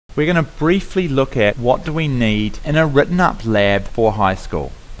We're going to briefly look at what do we need in a written up lab for high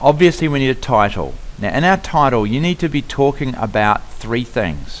school. Obviously we need a title. Now in our title you need to be talking about three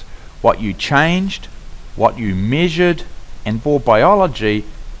things: what you changed, what you measured, and for biology,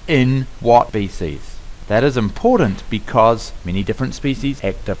 in what species. That is important because many different species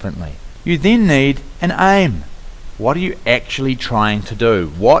act differently. You then need an aim. What are you actually trying to do?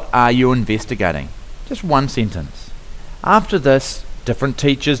 What are you investigating? Just one sentence. After this, different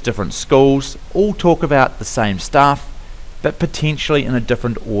teachers, different schools all talk about the same stuff, but potentially in a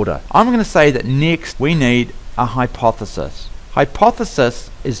different order. I'm going to say that next we need a hypothesis. Hypothesis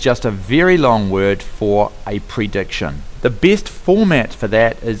is just a very long word for a prediction. The best format for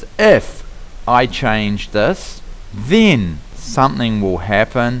that is, if I change this, then something will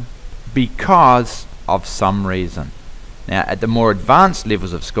happen because of some reason. Now at the more advanced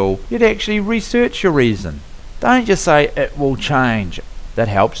levels of school, you'd actually research your reason. Don't just say it will change. That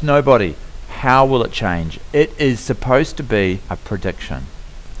helps nobody. How will it change? It is supposed to be a prediction.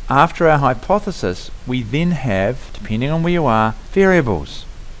 After our hypothesis, we then have, depending on where you are, variables.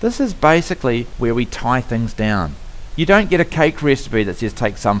 This is basically where we tie things down. You don't get a cake recipe that says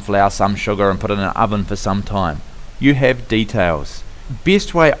take some flour, some sugar and put it in an oven for some time. You have details.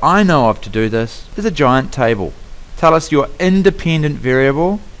 Best way I know of to do this is a giant table. Tell us your independent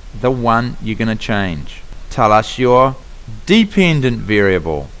variable, the one you're going to change. Tell us your dependent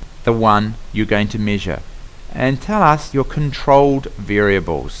variable, the one you're going to measure. And tell us your controlled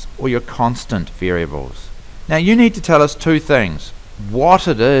variables or your constant variables. Now you need to tell us two things: what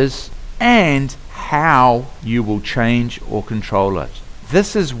it is and how you will change or control it.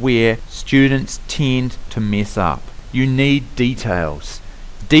 This is where students tend to mess up. You need details.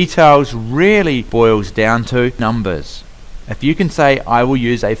 Details really boils down to numbers. If you can say I will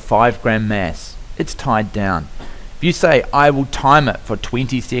use a 5 gram mass, it's tied down. If you say I will time it for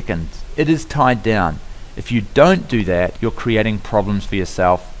 20 seconds, it is tied down. If you don't do that, you're creating problems for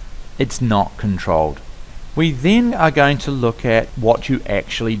yourself. It's not controlled. We then are going to look at what you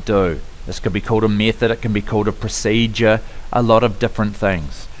actually do. This could be called a method, it can be called a procedure, a lot of different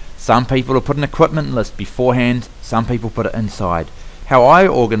things. Some people will put an equipment list beforehand, some people put it inside. How I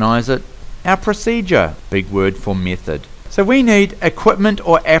organize it, our procedure, big word for method. So we need equipment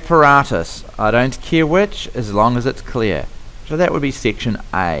or apparatus. I don't care which, as long as it's clear. So that would be section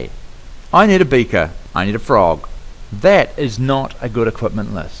A. I need a beaker. I need a frog. That is not a good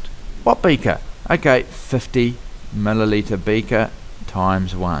equipment list. What beaker? Okay, 50 milliliter beaker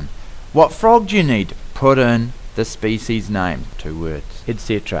times 1. What frog do you need? Put in the species name, 2 words,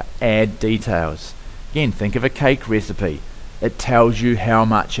 etc. Add details. Again, think of a cake recipe. It tells you how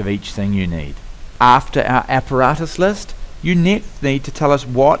much of each thing you need. After our apparatus list, you next need to tell us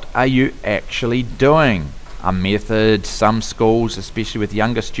what are you actually doing. A method. Some schools, especially with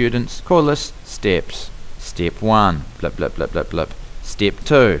younger students, call this steps. Step 1, blip blip blip blip blip. Step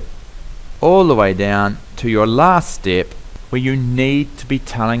 2, all the way down to your last step, where you need to be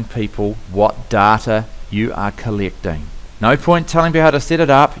telling people what data you are collecting. No point telling people how to set it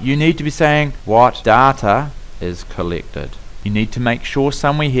up. You need to be saying what data is collected. You need to make sure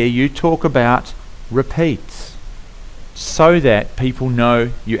somewhere here you talk about repeats, so that people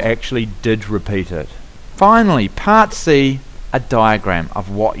know you actually did repeat it. Finally, part C, a diagram of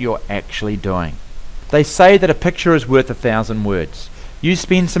what you're actually doing. They say that a picture is worth 1,000 words. You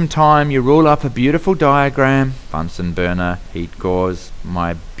spend some time, you rule up a beautiful diagram, Bunsen burner, heat gauze,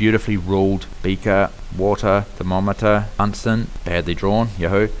 my beautifully ruled beaker, water, thermometer, Bunsen, badly drawn,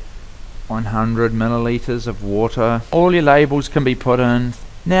 yahoo, 100 milliliters of water. All your labels can be put in.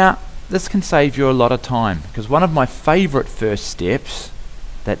 Now, this can save you a lot of time, because one of my favorite first steps,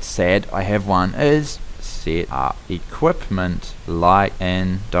 that's sad, I have one, is set up equipment like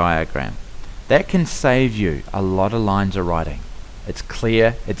in diagram. That can save you a lot of lines of writing. It's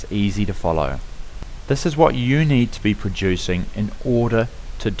clear, it's easy to follow. This is what you need to be producing in order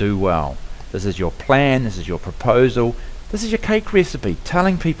to do well. This is your plan, this is your proposal, this is your cake recipe,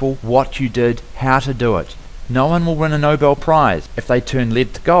 telling people what you did, how to do it. No one will win a Nobel Prize if they turn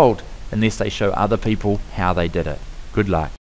lead to gold unless they show other people how they did it. Good luck.